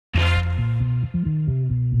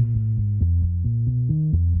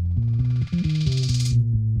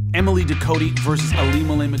Emily Ducote versus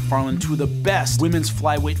Ilima Macfarlane, two of the best women's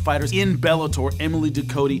flyweight fighters in Bellator. Emily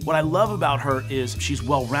Ducote, what I love about her is she's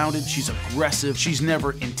well-rounded, she's aggressive, she's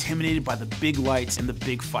never intimidated by the big lights and the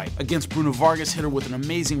big fight. Against Bruna Vargas, hit her with an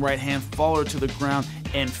amazing right hand, followed her to the ground,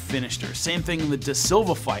 and finished her. Same thing in the Da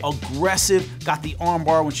Silva fight. Aggressive, got the arm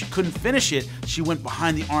bar. When she couldn't finish it, she went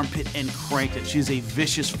behind the armpit and cranked it. She's a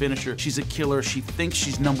vicious finisher. She's a killer. She thinks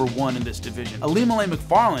she's #1 in this division. Ilima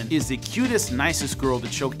Macfarlane is the cutest, nicest girl to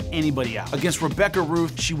choke anybody out. Against Rebecca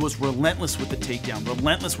Ruth, she was relentless with the takedown,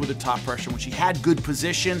 relentless with the top pressure. When she had good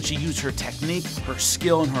position, she used her technique, her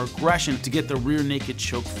skill, and her aggression to get the rear naked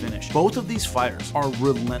choke finish. Both of these fighters are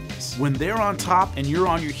relentless. When they're on top and you're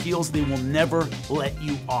on your heels, they will never let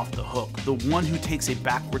you off the hook. The one who takes a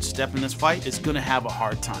backward step in this fight is going to have a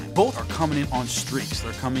hard time. Both are coming in on streaks.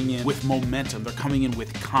 They're coming in with momentum. They're coming in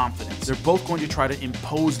with confidence. They're both going to try to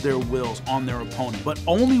impose their wills on their opponent, but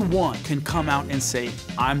only one can come out and say,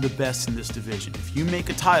 I'm the best in this division. If you make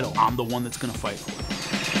a title, I'm the one that's going to fight for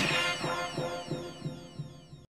it.